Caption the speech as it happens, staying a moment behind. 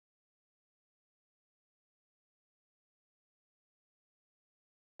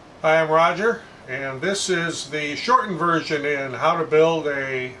Hi, I'm Roger, and this is the shortened version in how to build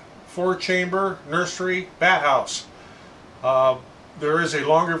a 4-chamber nursery bat house. There is a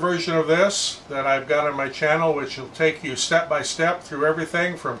longer version of this that I've got on my channel, which will take you step by step through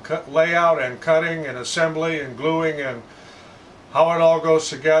everything from layout and cutting and assembly and gluing and how it all goes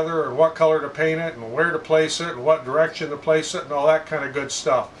together and what color to paint it and where to place it and what direction to place it and all that kind of good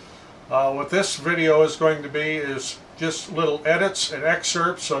stuff. What this video is going to be is just little edits and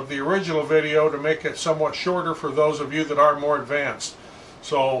excerpts of the original video to make it somewhat shorter for those of you that are more advanced.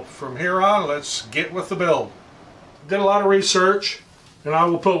 So from here on, let's get with the build. Did a lot of research, and I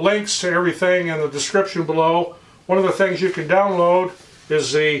will put links to everything in the description below. One of the things you can download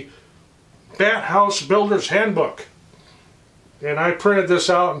is the Bat House Builder's Handbook. And I printed this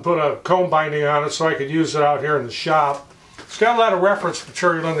out and put a comb binding on it so I could use it out here in the shop. It's got a lot of reference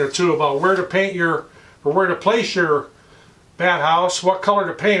material in there too about where to paint your, or where to place your bat house, what color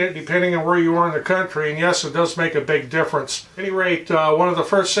to paint it depending on where you are in the country, and yes, it does make a big difference. At any rate, one of the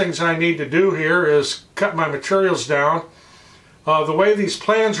first things I need to do here is cut my materials down. The way these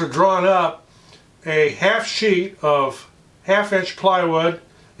plans are drawn up, a half sheet of 1/2 inch plywood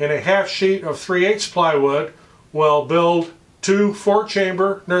and a half sheet of 3/8 plywood will build 2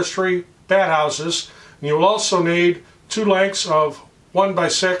 4-chamber nursery bat houses. And you will also need 2 lengths of 1 by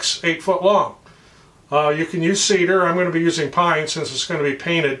 6, 8 foot long. You can use cedar. I'm going to be using pine since it's going to be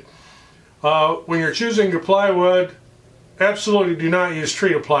painted. When you're choosing your plywood, absolutely do not use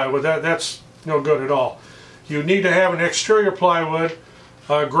treated plywood. That's no good at all. You need to have an exterior plywood.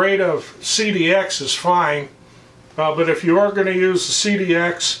 A grade of CDX is fine, but if you are going to use the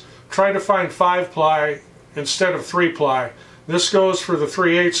CDX, try to find 5-ply instead of 3-ply. This goes for the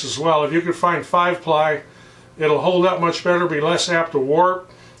 3/8 as well. If you can find 5-ply, it'll hold up much better, be less apt to warp.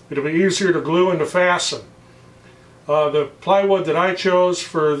 It'll be easier to glue and to fasten. The plywood that I chose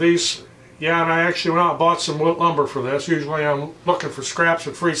for these, yeah, and I actually went out and bought some wood lumber for this. Usually I'm looking for scraps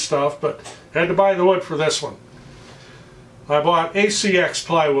and free stuff, but had to buy the wood for this one. I bought ACX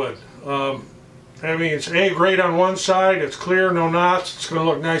plywood. That means A grade on one side, it's clear, no knots, it's going to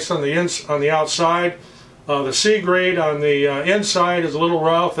look nice on the outside. The C grade on the inside is a little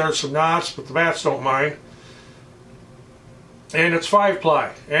rough, there's some knots, but the bats don't mind. And it's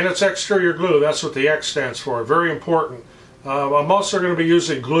 5-ply, and it's exterior glue. That's what the X stands for. Very important. I'm also going to be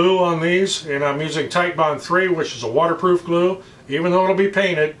using glue on these, and I'm using Titebond 3, which is a waterproof glue, even though it'll be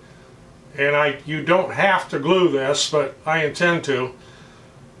painted. And you don't have to glue this, but I intend to.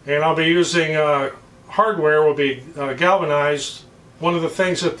 And I'll be using hardware will be galvanized. One of the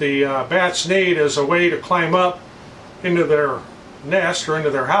things that the bats need is a way to climb up into their nest or into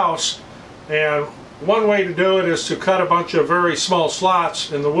their house, and one way to do it is to cut a bunch of very small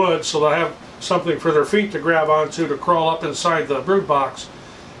slots in the wood so they'll have something for their feet to grab onto to crawl up inside the brood box.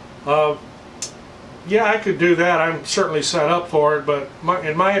 Yeah, I could do that. I'm certainly set up for it, but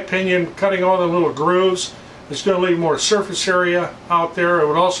in my opinion, cutting all the little grooves is going to leave more surface area out there. It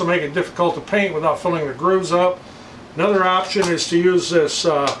would also make it difficult to paint without filling the grooves up. Another option is to use this,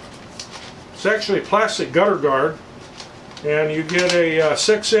 it's actually plastic gutter guard. And you get a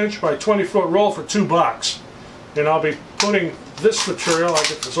 6-inch by 20-foot roll for $2. And I'll be putting this material, I'll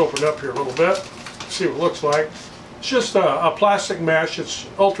get this opened up here a little bit, see what it looks like. It's just a plastic mesh, it's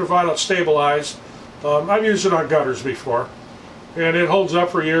ultraviolet stabilized. I've used it on gutters before, and it holds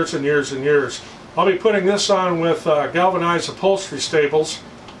up for years and years and years. I'll be putting this on with galvanized upholstery staples,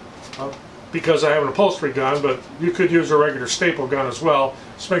 because I have an upholstery gun, but you could use a regular staple gun as well.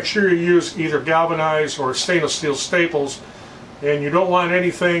 So make sure you use either galvanized or stainless steel staples, and you don't want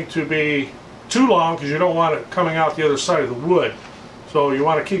anything to be too long because you don't want it coming out the other side of the wood. So you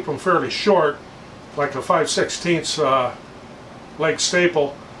want to keep them fairly short, like a 5/16 leg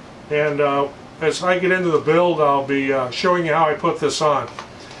staple. And as I get into the build, I'll be showing you how I put this on.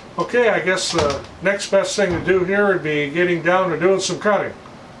 Okay, I guess the next best thing to do here would be getting down to doing some cutting.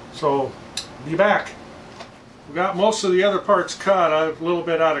 So, be back. We got most of the other parts cut. I'm a little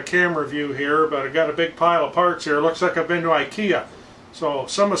bit out of camera view here, but I got a big pile of parts here. Looks like I've been to IKEA. So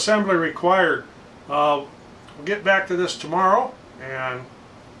some assembly required. We'll get back to this tomorrow and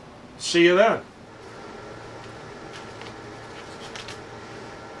see you then.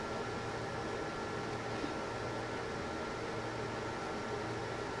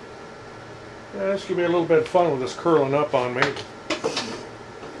 Yeah, this could be a little bit of fun with this curling up on me.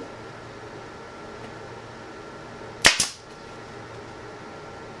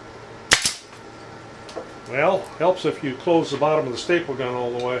 Well, helps if you close the bottom of the staple gun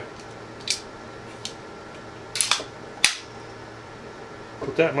all the way.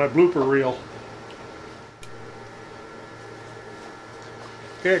 Put that in my blooper reel.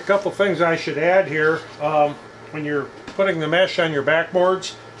 Okay, a couple things I should add here. When you're putting the mesh on your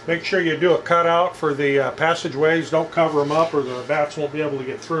backboards, make sure you do a cutout for the passageways. Don't cover them up or the bats won't be able to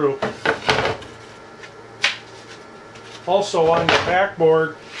get through. Also on the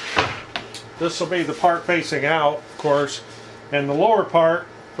backboard, this will be the part facing out, of course, and the lower part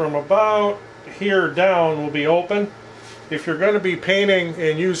from about here down will be open. If you're going to be painting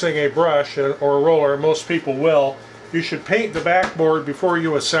and using a brush or a roller, most people will, you should paint the backboard before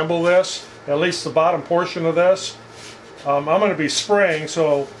you assemble this, at least the bottom portion of this. I'm going to be spraying,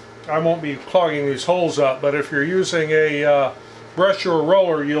 so I won't be clogging these holes up, but if you're using a brush or a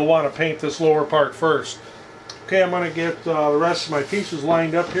roller, you'll want to paint this lower part first. Okay, I'm going to get the rest of my pieces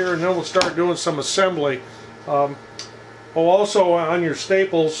lined up here, and then we'll start doing some assembly. Also on your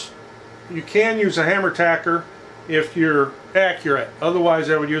staples, you can use a hammer tacker if you're accurate. Otherwise,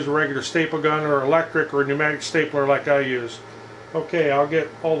 I would use a regular staple gun or electric or pneumatic stapler like I use. Okay, I'll get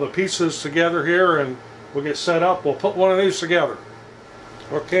all the pieces together here and we'll get set up. We'll put one of these together.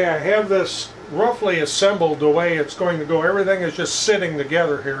 Okay, I have this roughly assembled the way it's going to go. Everything is just sitting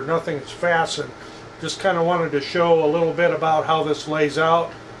together here. Nothing's fastened. Just kind of wanted to show a little bit about how this lays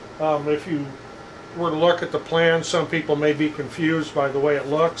out. If you were to look at the plan, some people may be confused by the way it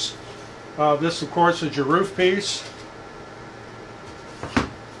looks. This, of course, is your roof piece.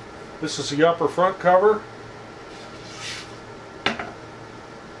 This is the upper front cover.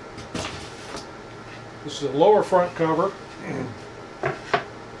 This is the lower front cover.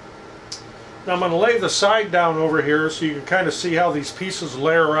 Now I'm going to lay the side down over here so you can kind of see how these pieces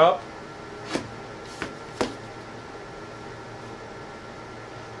layer up.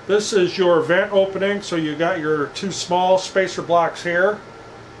 This is your vent opening, so you got your two small spacer blocks here.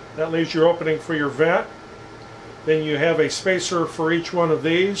 That leaves your opening for your vent. Then you have a spacer for each one of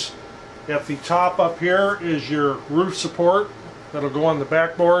these. At the top up here is your roof support that'll go on the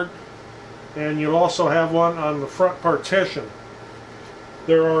backboard, and you'll also have one on the front partition.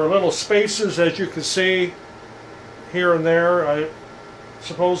 There are little spaces, as you can see, here and there. I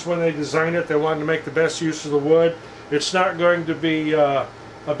suppose when they designed it they wanted to make the best use of the wood. It's not going to be a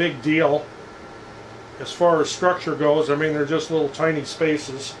big deal as far as structure goes. I mean, they're just little tiny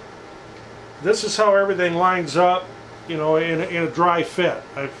spaces. This is how everything lines up, you know, in a dry fit.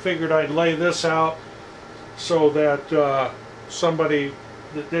 I figured I'd lay this out so that somebody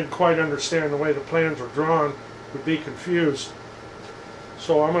that didn't quite understand the way the plans were drawn would be confused.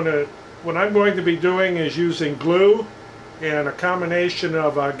 So what I'm going to be doing is using glue and a combination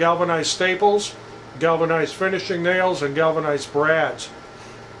of galvanized staples, galvanized finishing nails, and galvanized brads.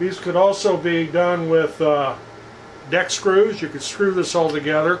 These could also be done with deck screws. You could screw this all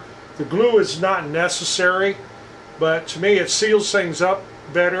together. The glue is not necessary, but to me it seals things up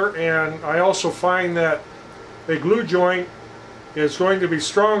better, and I also find that a glue joint is going to be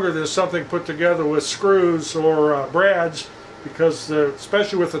stronger than something put together with screws or brads, because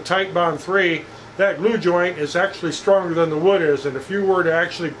especially with the Titebond 3, that glue joint is actually stronger than the wood is, and if you were to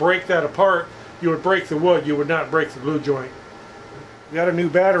actually break that apart, you would break the wood, you would not break the glue joint. Got a new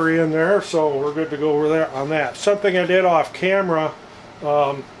battery in there, so we're good to go over there on that. Something I did off camera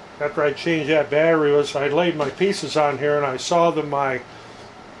after I changed that battery was I laid my pieces on here and I saw that my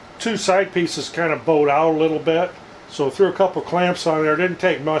two side pieces kind of bowed out a little bit, so threw a couple clamps on there. It didn't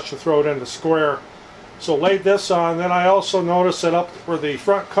take much to throw it into square, so laid this on. Then I also noticed that up where the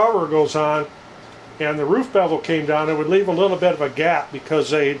front cover goes on and the roof bevel came down, it would leave a little bit of a gap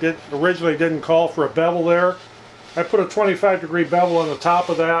because they originally didn't call for a bevel there. I put a 25-degree bevel on the top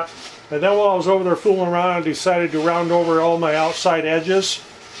of that, and then while I was over there fooling around, I decided to round over all my outside edges.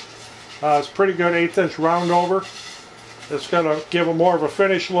 It's pretty good 1/8" round over. It's going to give a more of a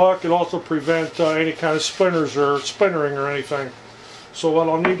finished look. It'll also prevent any kind of splinters or splintering or anything. So what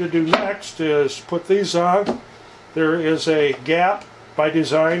I'll need to do next is put these on. There is a gap by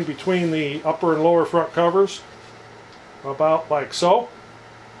design between the upper and lower front covers, about like so.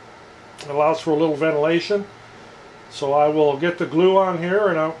 It allows for a little ventilation. So I will get the glue on here,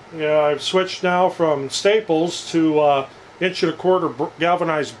 and I've switched now from staples to 1¼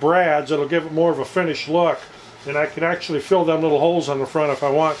 galvanized brads. It'll give it more of a finished look, and I can actually fill them little holes on the front if I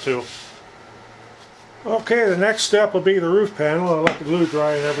want to. Okay, the next step will be the roof panel. I'll let the glue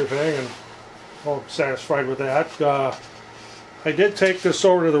dry and everything, and I'm satisfied with that. I did take this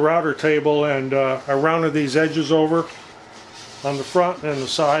over to the router table, and I rounded these edges over on the front and the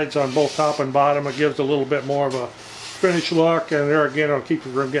sides on both top and bottom. It gives a little bit more of a finished look, and there again I'll keep it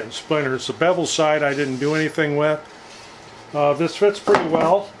from getting splinters. The bevel side I didn't do anything with. This fits pretty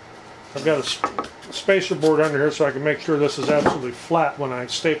well. I've got a spacer board under here so I can make sure this is absolutely flat when I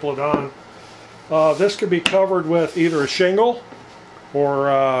staple it on. This could be covered with either a shingle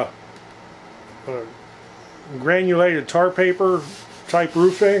or granulated tar paper type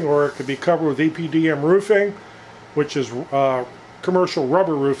roofing, or it could be covered with EPDM roofing, which is commercial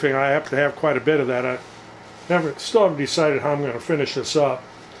rubber roofing. I happen to have quite a bit of that. I still haven't decided how I'm going to finish this up.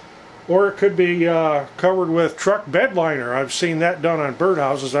 Or it could be covered with truck bed liner. I've seen that done on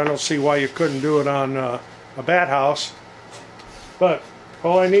birdhouses. I don't see why you couldn't do it on a bat house. But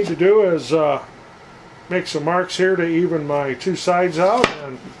all I need to do is make some marks here to even my two sides out,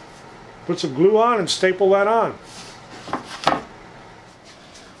 and put some glue on and staple that on.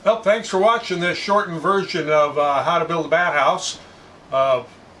 Well, thanks for watching this shortened version of how to build a bat house.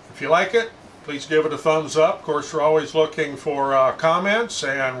 If you like it, please give it a thumbs up. Of course, we're always looking for comments,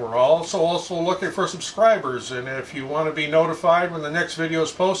 and we're also looking for subscribers. And if you want to be notified when the next video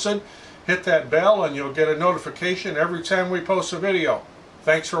is posted, hit that bell and you'll get a notification every time we post a video.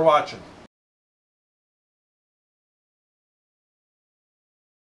 Thanks for watching.